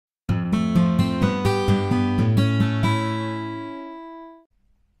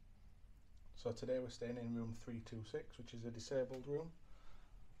So today we're staying in room 326, which is a disabled room.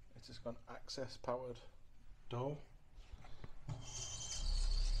 It's just got an access powered door.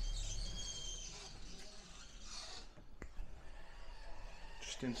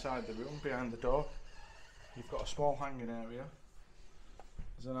 Just inside the room, behind the door, you've got a small hanging area.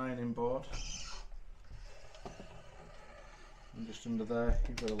 There's an ironing board. And just under there,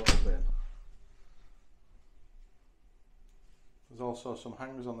 you've got a little bin. There's also some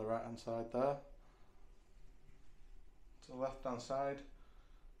hangers on the right hand side there. To the left hand side,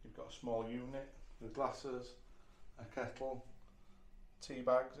 you've got a small unit with glasses, a kettle, tea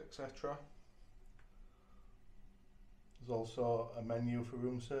bags, etc. There's also a menu for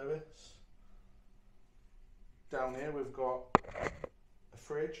room service. Down here we've got a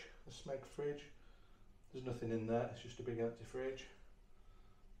fridge, a Smeg fridge. There's nothing in there, it's just a big empty fridge.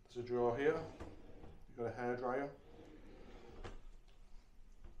 There's a drawer here, you've got a hairdryer.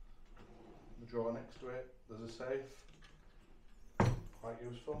 The drawer next to it, there's a safe, quite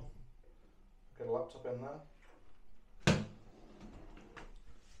useful. Get a laptop in there.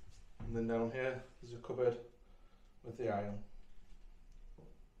 And then down here, there's a cupboard with the iron.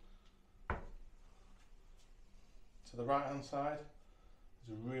 To the right hand side,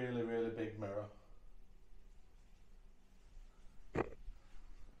 there's a really big mirror.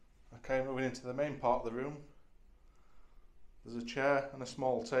 Okay, moving into the main part of the room, there's a chair and a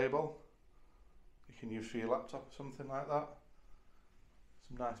small table. You can use for your laptop or something like that.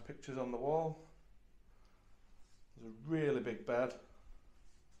 Some nice pictures on the wall. There's a really big bed.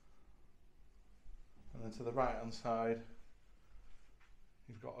 And then to the right hand side,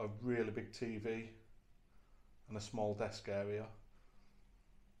 you've got a really big TV and a small desk area.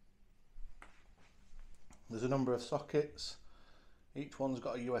 There's a number of sockets. Each one's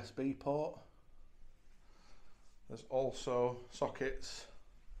got a USB port. There's also sockets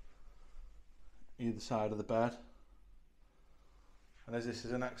either side of the bed. And as this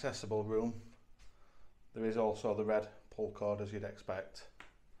is an accessible room, there is also the red pull cord as you'd expect.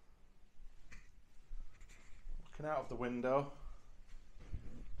 Looking out of the window,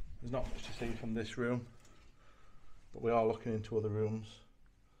 there's not much to see from this room, but we are looking into other rooms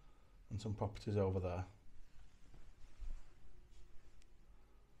and some properties over there.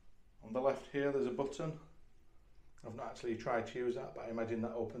 On the left here there's a button. I've not actually tried to use that, but I imagine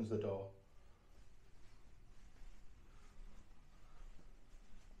that opens the door.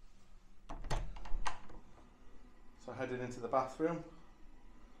 So heading into the bathroom,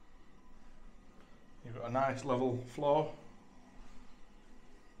 you've got a nice level floor.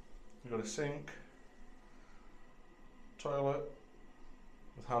 You've got a sink, toilet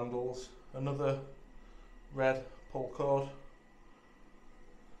with handles, another red pull cord,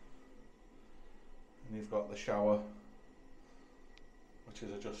 and you've got the shower, which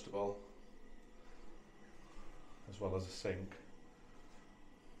is adjustable, as well as a sink.